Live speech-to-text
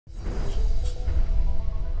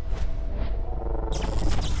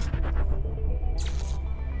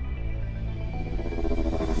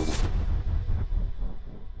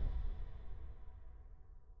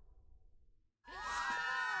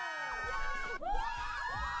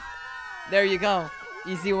There you go.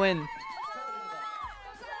 Easy win.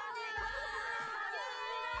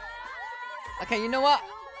 Okay, you know what?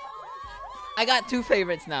 I got two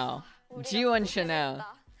favorites now. Gio and Chanel.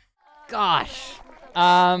 Gosh.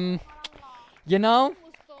 You know?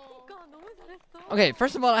 Okay,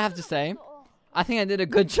 first of all, I have to say, I think I did a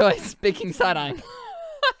good choice picking Sarang.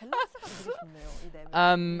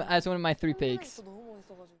 As one of my 3 picks.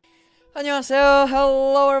 안녕하세요.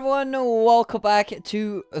 Hello everyone. Welcome back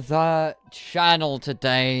to the channel.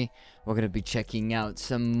 Today, we're gonna be checking out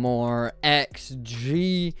some more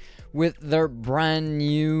XG with their brand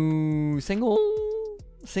new single.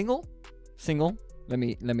 Let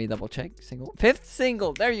me double check. 5th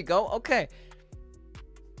single. There you go. Okay.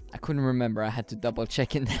 I couldn't remember. I had to double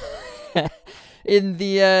check in in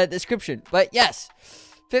the description. But yes,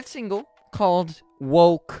 5th single called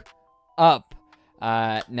Woke Up.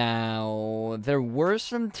 Now there were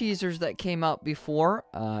some teasers that came out before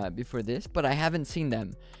this, but I haven't seen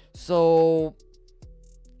them. So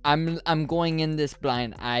I'm going in this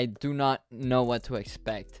blind. I do not know what to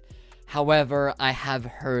expect. However, I have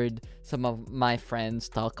heard some of my friends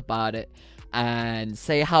talk about it and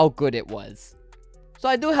say how good it was. So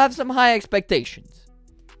I do have some high expectations.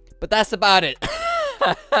 But that's about it.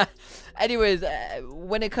 Anyways,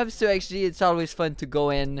 when it comes to XG, it's always fun to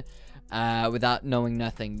go in without knowing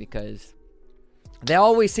nothing, because they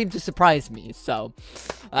always seem to surprise me. So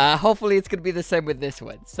hopefully it's gonna be the same with this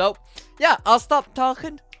one. So yeah, I'll stop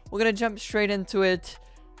talking. We're gonna jump straight into it.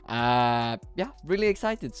 Yeah, really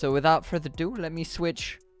excited. So without further ado, let me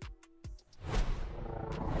switch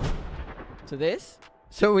to this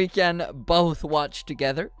so we can both watch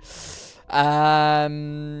together.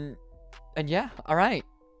 And yeah, all right.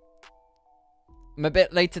 I'm a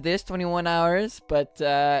bit late to this, 21 hours, but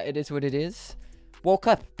it is what it is. Woke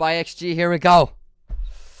Up by XG, here we go.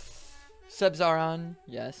 Subs are on,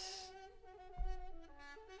 yes.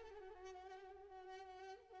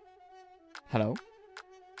 Hello?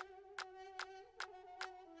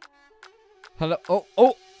 Hello?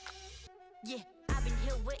 Oh! Yeah, I've been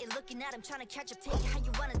here waiting, looking at him, trying to catch up, take how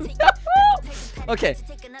you wanna take it. Okay,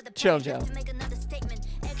 chill, Joe.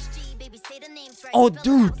 Oh,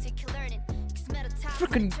 dude!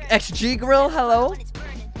 Freaking XG grill, hello?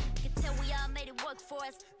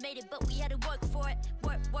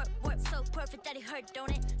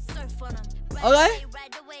 Okay.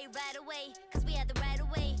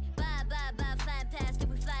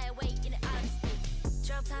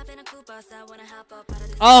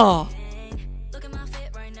 Oh. Look at my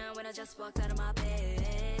fit right now when I just walked out of my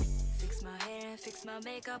bed. Fix my hair, fix my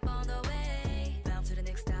makeup on the way. Bound to the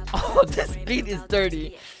next stop. Oh, this beat is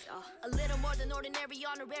dirty. A little more than ordinary,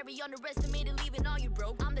 honorary, underestimated, leaving all you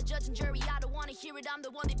broke. I'm the judge and jury, I don't wanna hear it. I'm the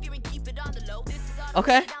one that fear and keep it on the low. This is all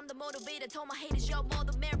okay. I'm the motivator, told my haters, y'all more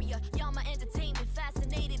the merrier. Y'all my entertainment,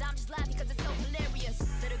 fascinated. I'm just laughing cause it's so hilarious.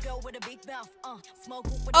 Let her go with a big mouth, smoke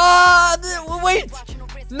with wait!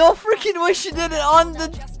 No freaking way she did it on the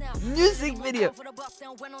music video.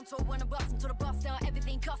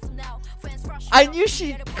 I knew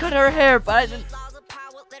she cut her hair, but I didn't.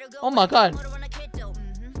 Oh my god.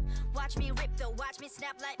 Watch me rip though, watch me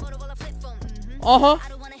snap like Motorola flip phone. I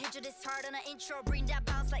don't wanna hit you this hard on an intro, bring that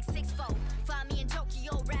bounce like 6-4. Find me in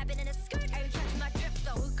Tokyo, rapping in a skirt. Are you catching my drift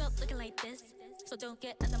though? Woke up looking like this, so don't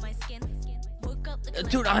get under my skin. Woke up looking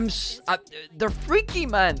dude, like they're freaky,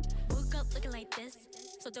 man. Woke up looking like this,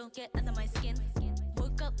 so don't get under my skin.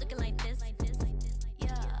 Woke up looking like this.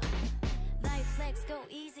 Yeah. Life flex, go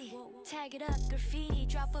easy. Tag it up, graffiti,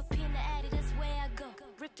 drop a pin to add it, that's where I go.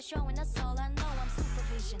 Rip the show and that's all I know, I'm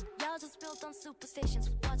supervision. Y'all just built on superstitions,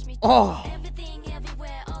 watch me do everything,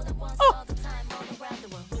 everywhere, all at once, all the time, all around the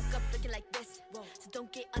world. Woke up looking like this, so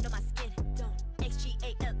don't get under my skin.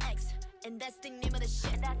 xgalx, and that's the name of the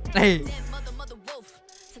shit. Hey. Dead mother wolf,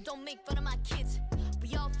 so don't make fun of my kids.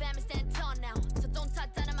 We all family stand tall now, so don't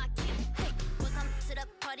talk down to my kid. Hey, welcome to the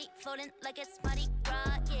party, floating like it's Mardi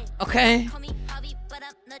Gras, yeah. Okay. Call me Harvey, but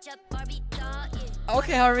I'm not your Barbie doll, yeah.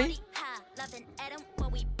 Okay, Harvey. Laughing at him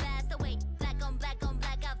when we passed away. Black on black on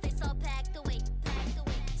black, our face all packed away, packed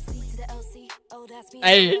away. C to the LC, oh that's me.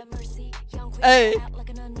 Hey. Mercy. Young queen, Hey. out like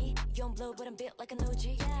an onion. Young blood, but I'm built like an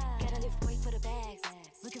OG. Gotta lift weight for the bags.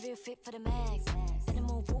 Looking real fit for the mags. And I'm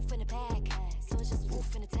on wolf in the pack, so it's just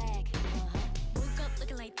wolf in the tag. Woke up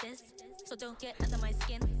looking like this, so don't get under my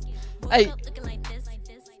skin. Woke Hey. up looking like this.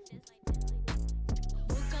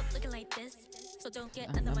 Woke up looking like this, so don't get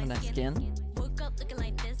under my skin. Woke up looking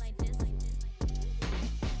like this.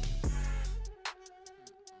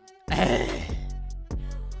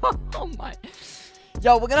 Oh my.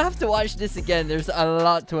 Yo, we're gonna have to watch this again. There's a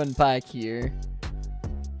lot to unpack here.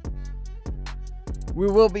 We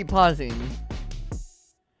will be pausing.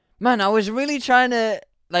 Man, I was really trying to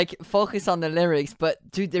like focus on the lyrics, but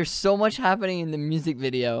dude, there's so much happening in the music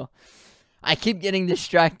video. I keep getting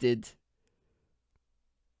distracted.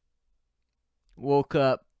 Woke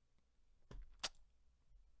up.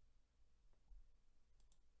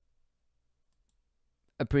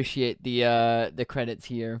 Appreciate the credits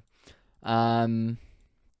here. What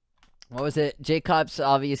was it? Jacob's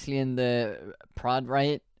obviously in the prod,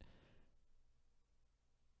 right?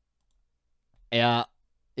 Yeah.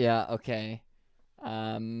 Yeah, okay.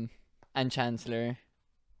 And Chancellor.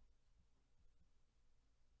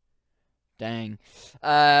 Dang.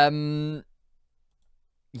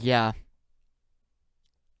 Yeah.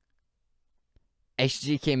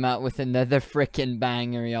 HG came out with another freaking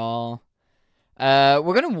banger, y'all.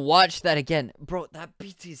 We're gonna watch that again. Bro, that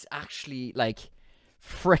beat is actually, like,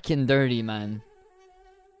 freaking dirty, man.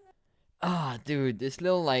 Ah, dude, this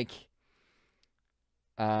little, like,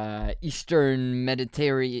 Eastern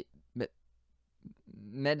Mediterranean,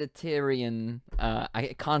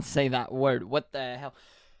 I can't say that word. What the hell?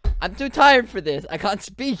 I'm too tired for this. I can't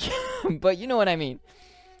speak. But you know what I mean.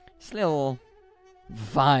 This little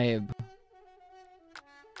vibe.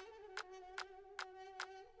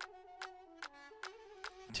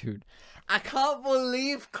 Dude, I can't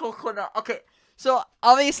believe Coconut. Okay, so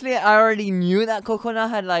obviously I already knew that Coconut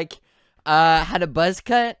had like had a buzz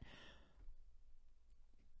cut,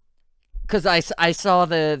 cause I saw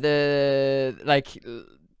the like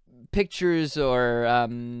pictures or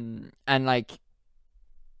and like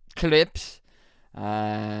clips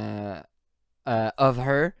of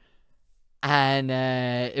her, and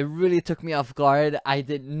it really took me off guard. I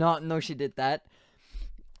did not know she did that.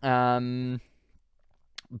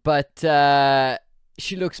 But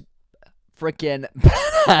she looks freaking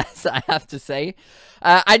badass, I have to say.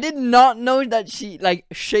 I did not know that she like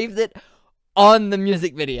shaved it on the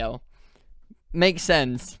music video. Makes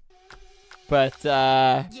sense. But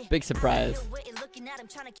big surprise.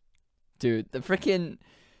 Dude,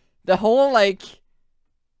 the whole like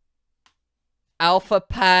alpha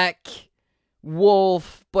pack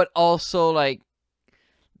wolf, but also like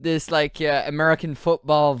this like American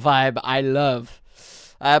football vibe I love.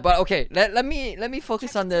 But okay, let me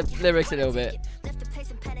focus on the lyrics a little bit.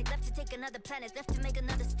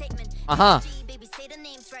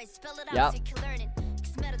 Yep.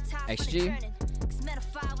 XG.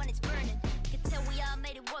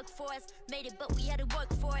 Made it, but we had to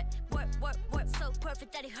work for it. Work so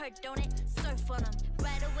perfect that it hurt, don't it? Surf on them.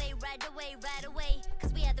 Right away.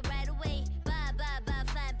 Cause we had the right away. Bye,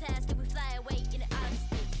 flying past and we fly away in the outer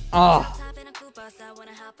space. Oh.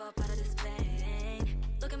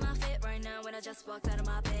 Look at my fit right now when I just walked out of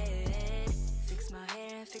my bed. Fix my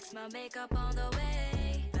hair, fix my makeup on the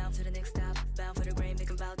way. Bound to the next stop, bound for the grain, make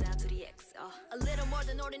 'em bow down to the X. A little more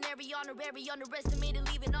than ordinary, honorary, underestimated,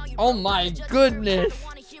 leaving all you. Oh my goodness.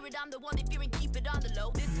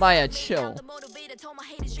 Maya, chill.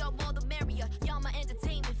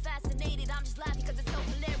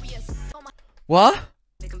 What?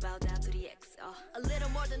 A little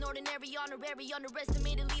more than ordinary, honorary,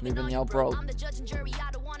 underestimated, leaving all you broke. I'm the judge and jury,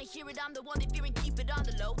 I don't wanna hear it. I'm the one that fear and keep it on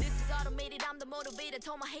the low. This is automated, I'm the motivator.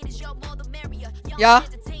 Told my haters, y'all more the merrier. Yeah.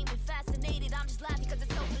 Entertainment, fascinated, I'm just laughing cause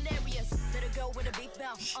it's so hilarious. Let her go with a big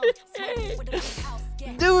bounce.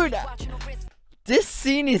 Dude, this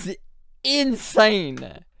scene is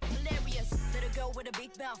insane.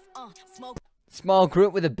 Small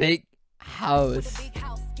group with a big house.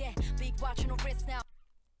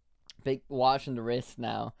 Big watch on the wrist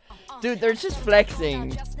now. Dude, they're just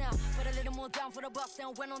flexing.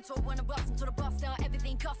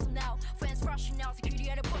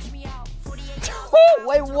 Oh,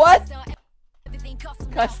 wait, what?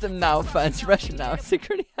 Custom now, fans rushing now.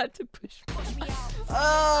 Security had to push me.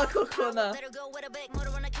 Oh, Coconut.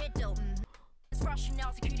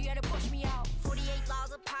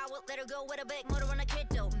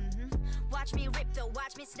 Watch me rip though,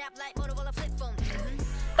 watch me snap like Motorola flip phone.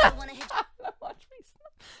 Watch me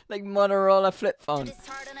snap like Motorola flip phone.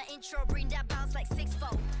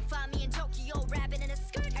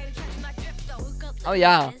 Oh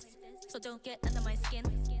yeah. So don't get under my skin.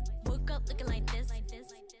 Woke up looking like this.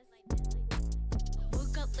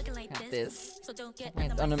 Woke up looking like this. So don't get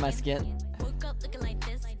under my skin. Woke up looking like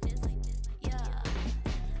this. Yeah.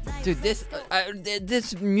 Dude,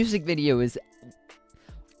 this music video is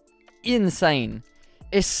insane.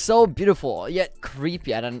 It's so beautiful yet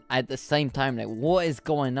creepy at the same time. Like, what is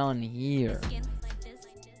going on here?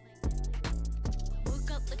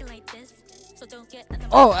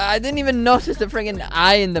 Oh, I didn't even notice the friggin'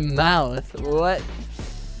 eye in the mouth. What?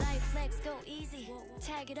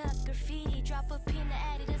 Tag it up, graffiti, drop a pin to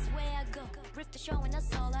add it, that's where I go. Rip the show and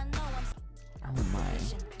that's all I know. I'm Oh my.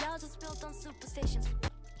 y'all just built on superstitions.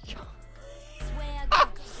 That's where I go.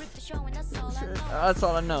 Rip the show and that's all I know. That's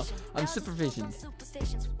all I know. I'm supervision.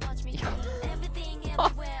 Watch me everything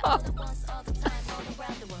everywhere all at once, all the time, all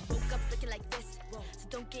around the world. Woke up looking like this, so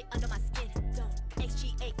don't get under my skin.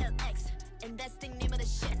 xgalx, and that's the name of the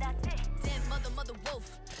shit. Damn mother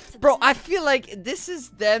wolf. Bro, I feel like this is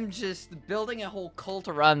them just building a whole cult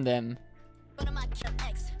around them.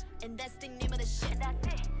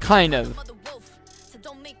 Kind of. So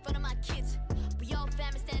don't make fun of my kids. We all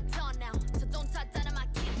family stand tall now, so don't talk down on my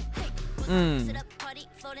kid. Hey, sit up, party,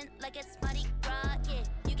 floating like it's Mardi Gras, yeah.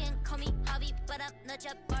 You can call me Harvey, but I'm not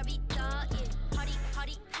your Barbie doll, yeah.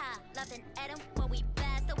 Party, high, laughing at him when we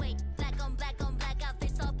blast away. Black on black, our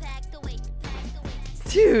face all packed away.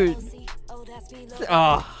 Dude.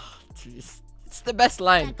 Oh, jeez. It's the best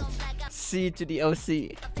line. C to the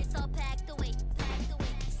OC.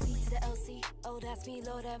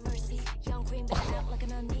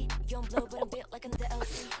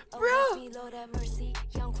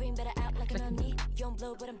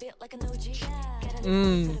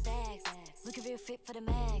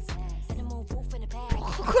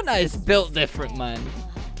 Coconut is built different, man.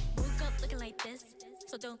 Woke up looking like this,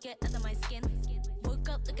 so don't get under my skin. Woke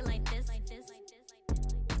up looking like this.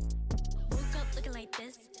 Woke up looking like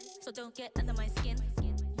this, so don't get under my skin.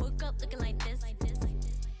 Woke up looking like this.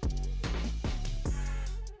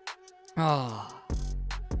 Oh.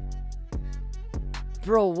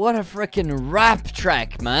 Bro, what a freaking rap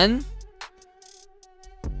track, man.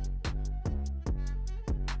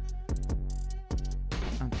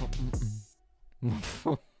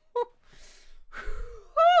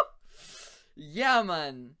 Yeah,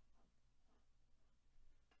 man.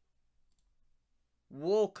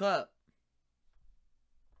 Woke up.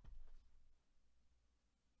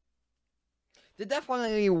 They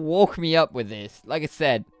definitely woke me up with this. Like I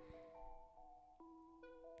said,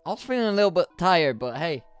 I was feeling a little bit tired, but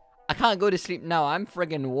hey, I can't go to sleep now. I'm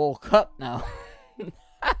friggin' woke up now.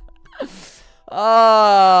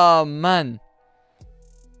 Oh, man.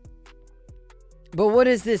 But what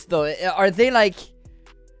is this, though? Are they like...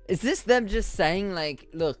 Is this them just saying, like,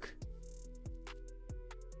 look...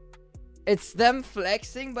 It's them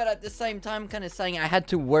flexing, but at the same time kind of saying I had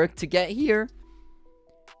to work to get here?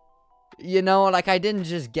 You know, like I didn't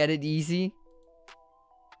just get it easy.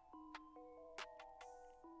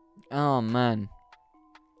 Oh, man.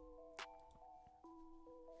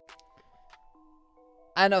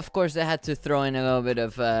 And of course they had to throw in a little bit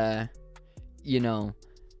of, you know,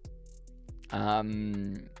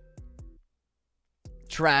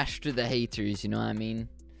 trash to the haters, you know what I mean?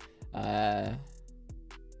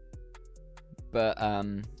 But,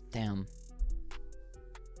 damn.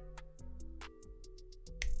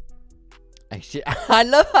 Actually, I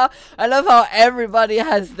love how everybody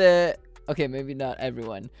has the... Okay, maybe not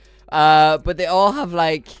everyone. But they all have,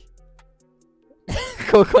 like...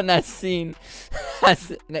 Coconut scene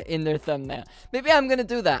as in their thumbnail. Maybe I'm gonna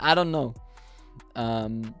do that. I don't know.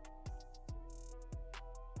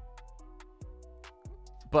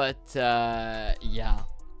 But, yeah.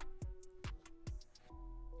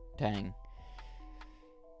 Dang.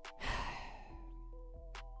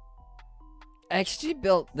 XG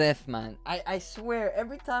built this, man. I swear,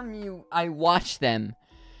 every time I watch them,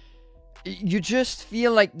 you just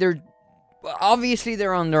feel like they're... Obviously,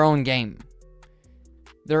 they're on their own game.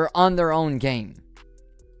 They're on their own game.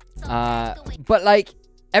 But, like,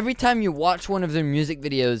 every time you watch one of their music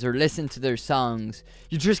videos or listen to their songs,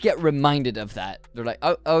 you just get reminded of that. They're like,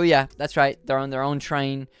 oh yeah, that's right. They're on their own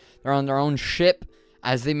train. They're on their own ship,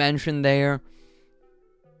 as they mentioned there.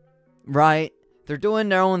 Right? They're doing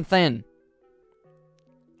their own thing.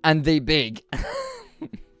 And they big.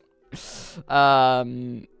 I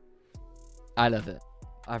love it.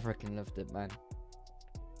 I freaking loved it, man.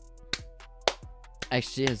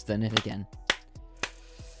 XG has done it again.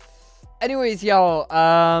 Anyways, y'all,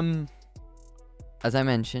 as I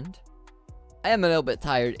mentioned, I am a little bit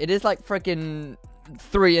tired. It is like freaking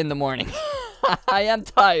 3 in the morning. I am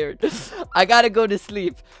tired. I gotta go to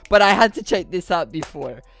sleep, but I had to check this out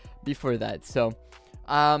before that. So,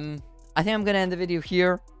 I think I'm gonna end the video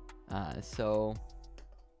here. So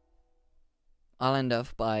I'll end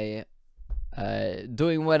off by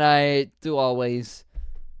doing what I do always.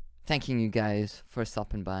 Thanking you guys for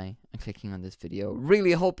stopping by and clicking on this video.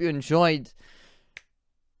 Really hope you enjoyed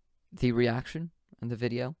the reaction and the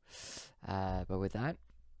video. But with that,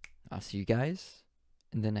 I'll see you guys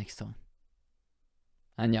in the next one.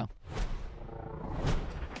 Annyeong.